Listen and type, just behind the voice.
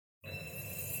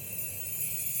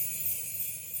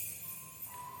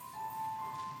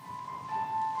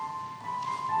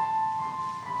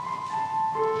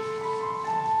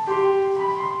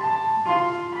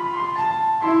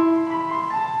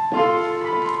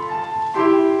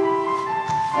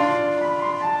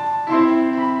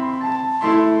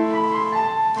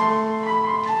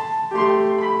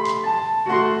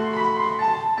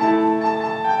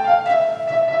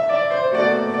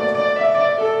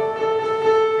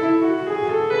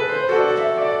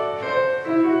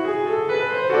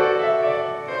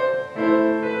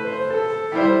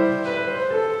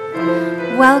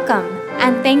Welcome,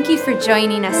 and thank you for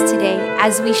joining us today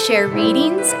as we share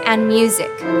readings and music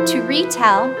to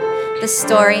retell the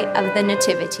story of the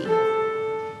Nativity.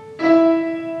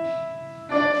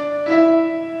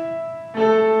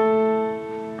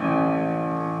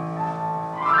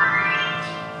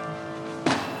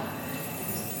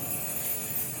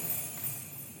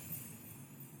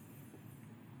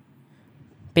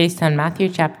 Based on Matthew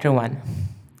chapter 1.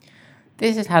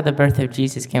 This is how the birth of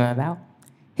Jesus came about.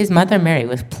 His mother Mary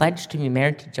was pledged to be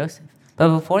married to Joseph, but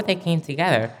before they came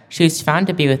together, she was found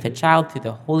to be with a child through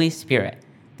the Holy Spirit.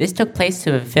 This took place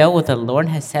to fulfill what the Lord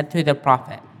has said through the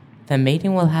prophet. The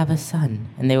maiden will have a son,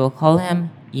 and they will call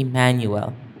him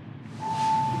Emmanuel.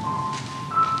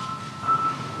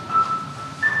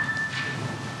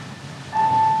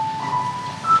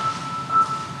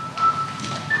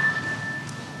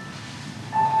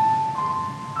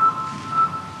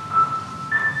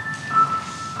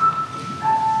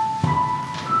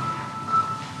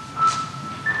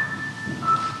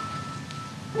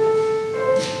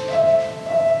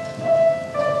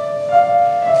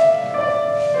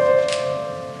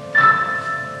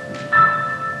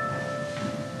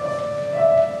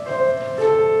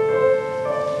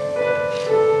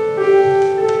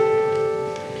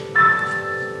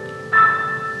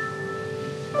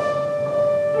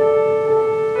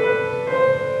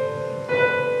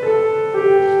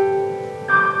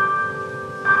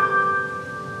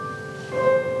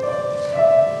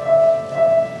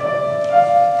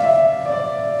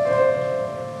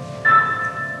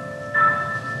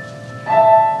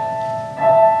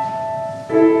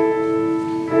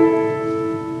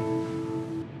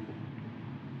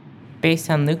 Based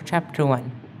on Luke chapter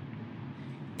 1.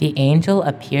 The angel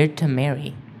appeared to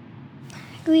Mary.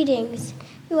 Greetings,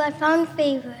 you are found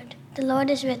favored. The Lord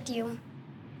is with you.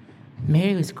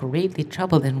 Mary was greatly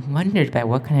troubled and wondered by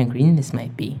what kind of greeting this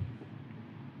might be.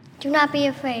 Do not be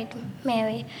afraid,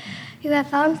 Mary. You have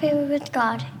found favor with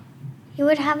God. You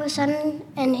would have a son,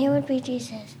 and he would be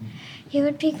Jesus. He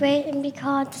would be great and be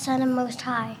called the Son of Most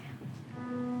High.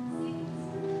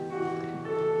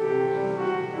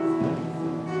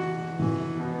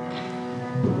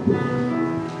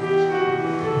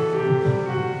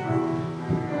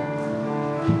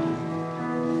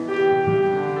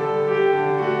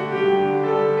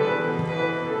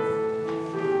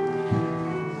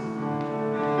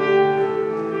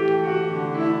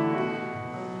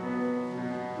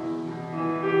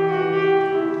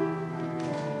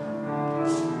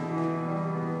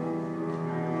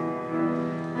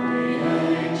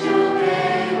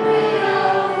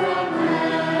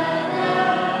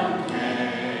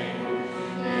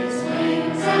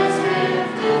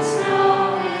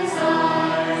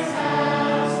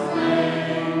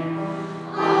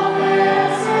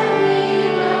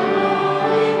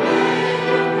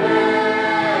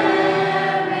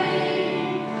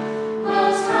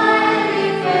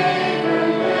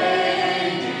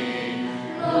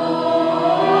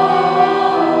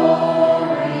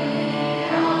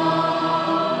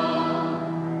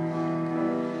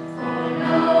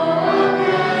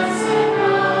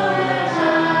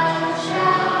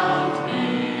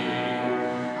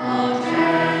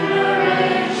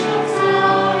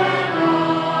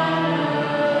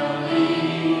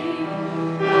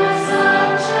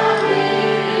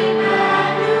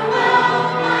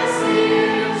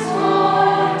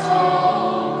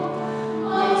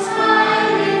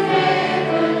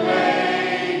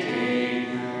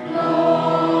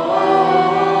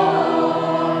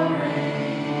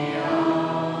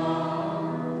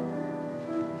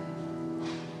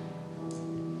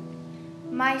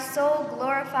 My soul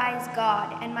glorifies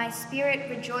God, and my spirit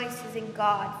rejoices in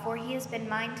God, for he has been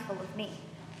mindful of me.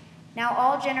 Now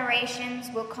all generations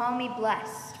will call me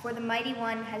blessed, for the Mighty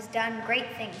One has done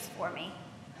great things for me.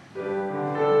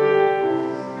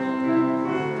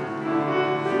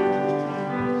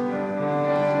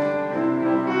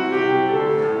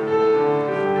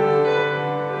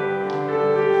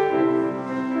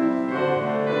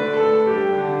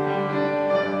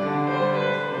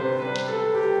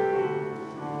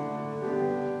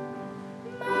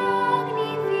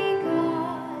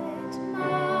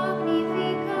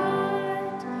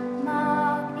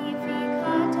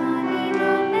 Magnificat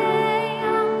anima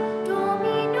mea,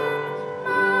 Dominum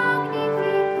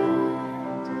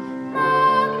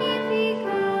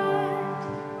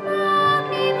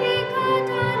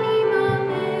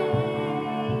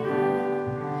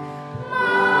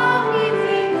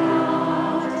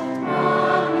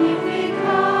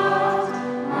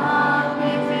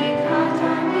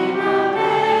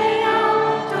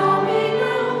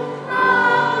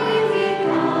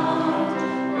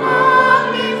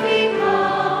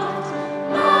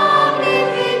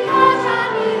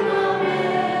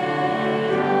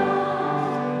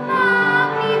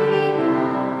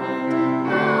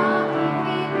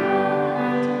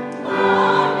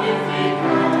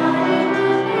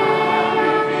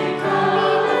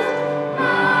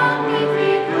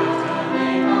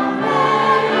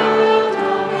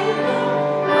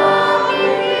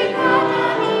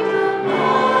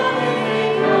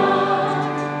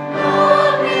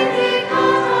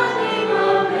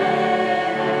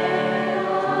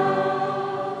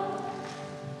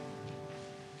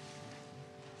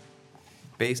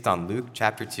based on Luke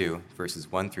chapter 2,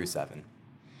 verses 1 through 7.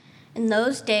 In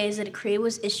those days, a decree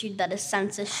was issued that a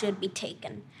census should be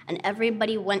taken, and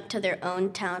everybody went to their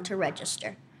own town to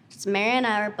register. Since Mary and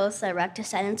I are both direct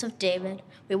descendants of David,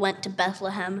 we went to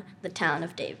Bethlehem, the town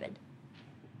of David.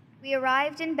 We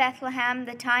arrived in Bethlehem.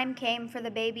 The time came for the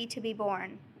baby to be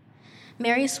born.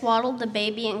 Mary swaddled the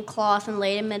baby in cloth and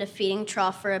laid him in a feeding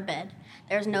trough for a bed.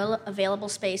 There was no available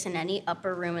space in any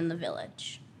upper room in the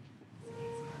village.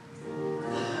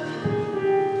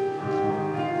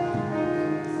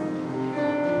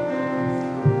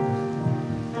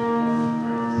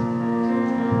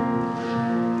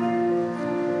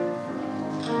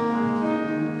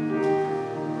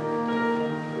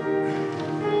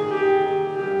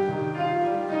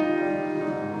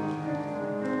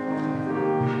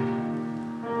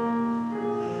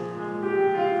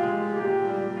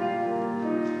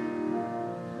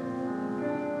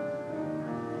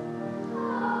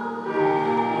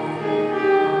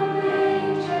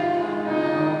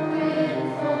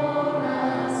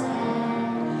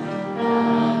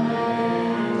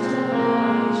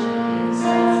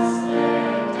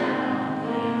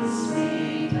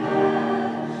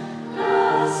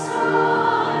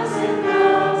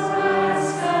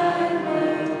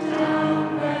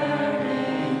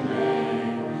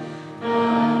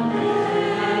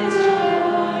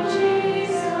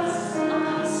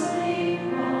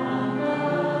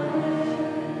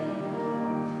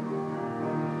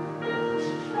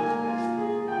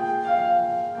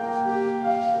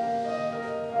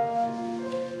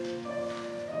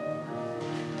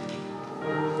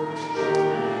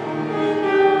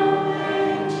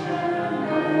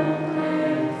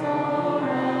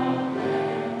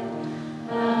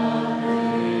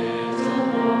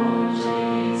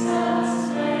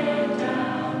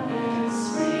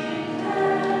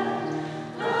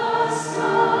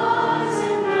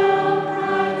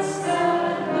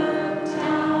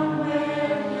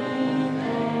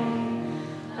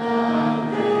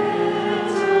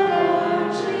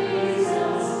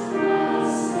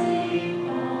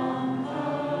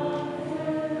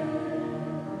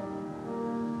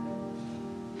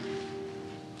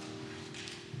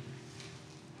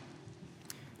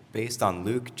 Based on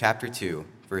Luke chapter 2,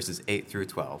 verses 8 through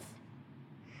 12.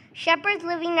 Shepherds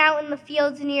living out in the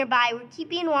fields nearby were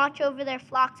keeping watch over their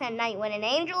flocks at night when an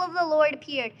angel of the Lord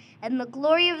appeared, and the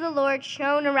glory of the Lord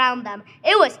shone around them.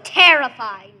 It was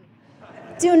terrifying.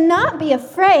 Do not be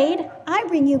afraid. I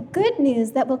bring you good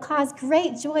news that will cause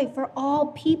great joy for all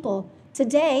people.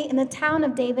 Today, in the town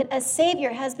of David, a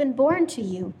Savior has been born to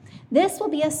you. This will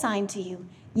be a sign to you.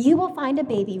 You will find a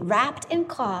baby wrapped in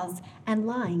cloths and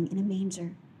lying in a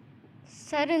manger.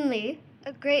 Suddenly,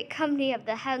 a great company of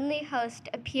the heavenly host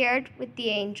appeared with the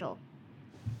angel.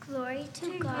 Glory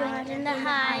to God in the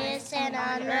highest, and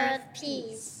on earth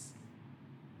peace.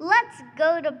 Let's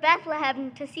go to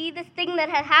Bethlehem to see this thing that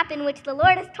had happened, which the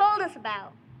Lord has told us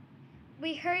about.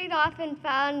 We hurried off and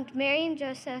found Mary and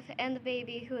Joseph and the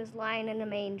baby who was lying in a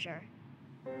manger.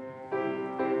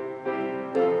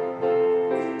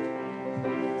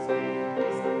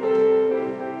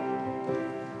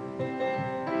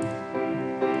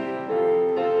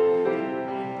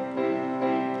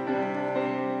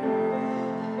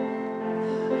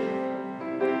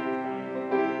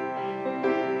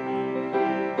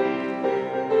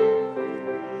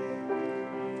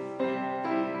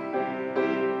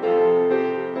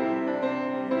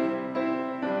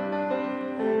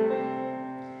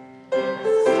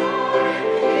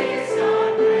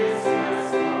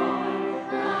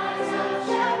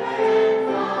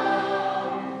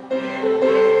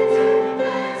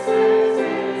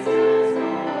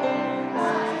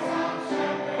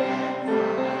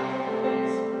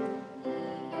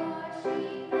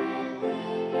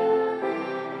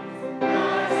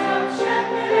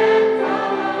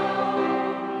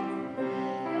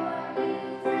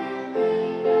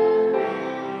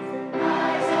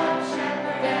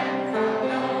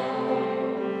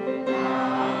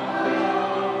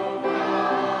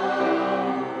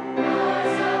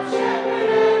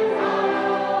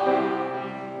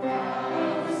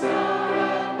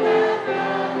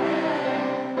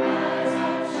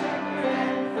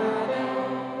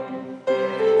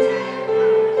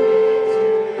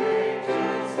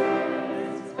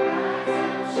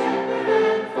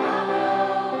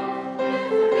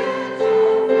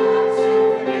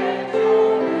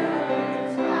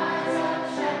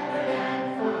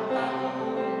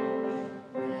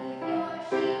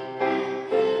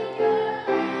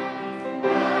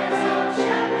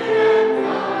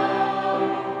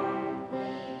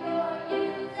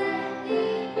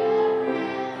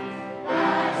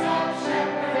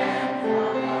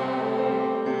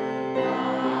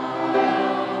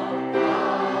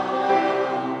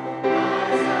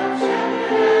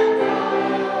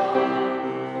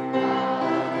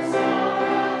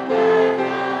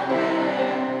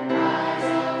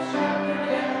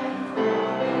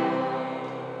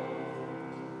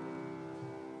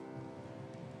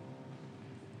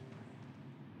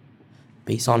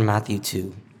 Based on Matthew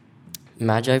 2,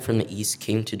 Magi from the east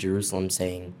came to Jerusalem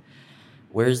saying,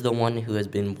 "Where is the one who has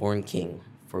been born king?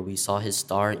 For we saw his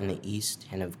star in the east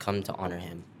and have come to honor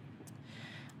him."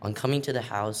 On coming to the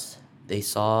house, they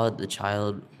saw the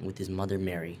child with his mother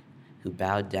Mary, who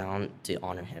bowed down to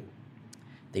honor him.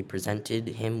 They presented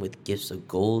him with gifts of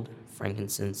gold,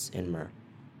 frankincense, and myrrh.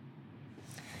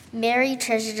 Mary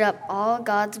treasured up all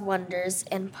God's wonders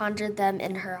and pondered them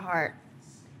in her heart.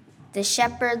 The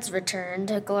shepherds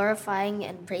returned, glorifying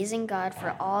and praising God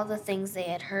for all the things they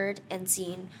had heard and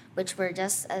seen, which were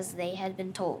just as they had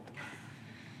been told.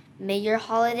 May your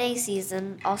holiday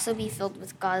season also be filled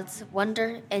with God's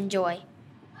wonder and joy.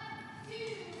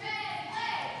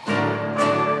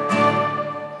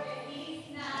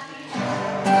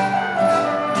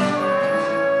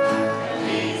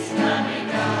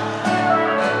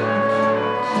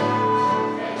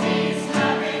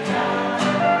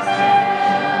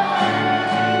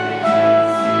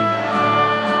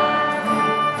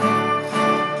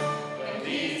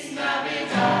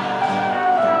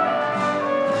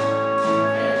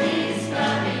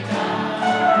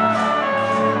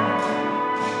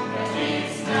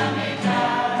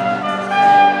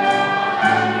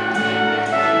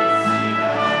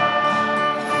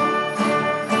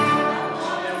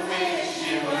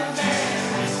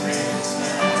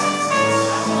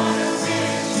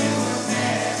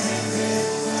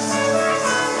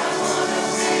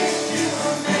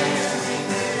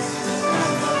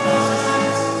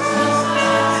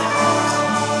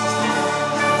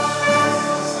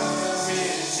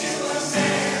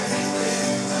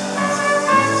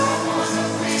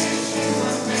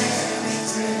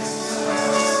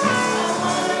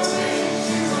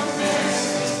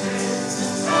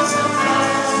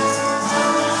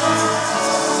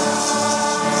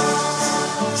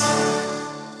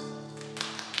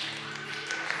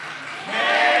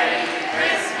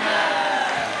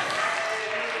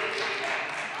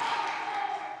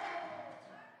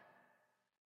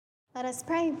 Let us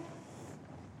pray.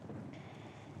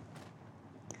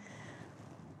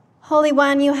 Holy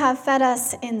One, you have fed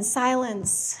us in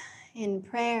silence, in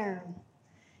prayer,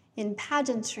 in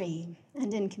pageantry,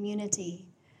 and in community.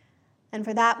 And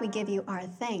for that we give you our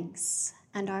thanks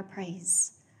and our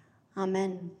praise.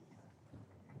 Amen.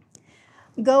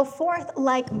 Go forth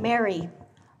like Mary,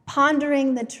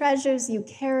 pondering the treasures you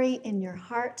carry in your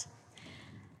heart,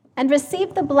 and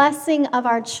receive the blessing of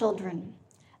our children,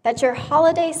 that your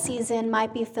holiday season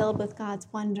might be filled with God's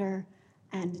wonder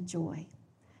and joy.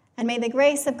 And may the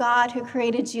grace of God who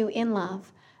created you in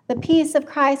love, the peace of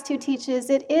Christ who teaches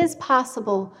it is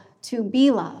possible to be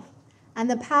love, and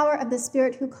the power of the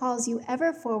Spirit who calls you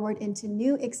ever forward into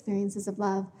new experiences of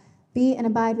love be and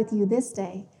abide with you this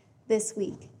day, this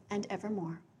week, and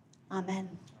evermore.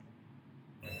 Amen.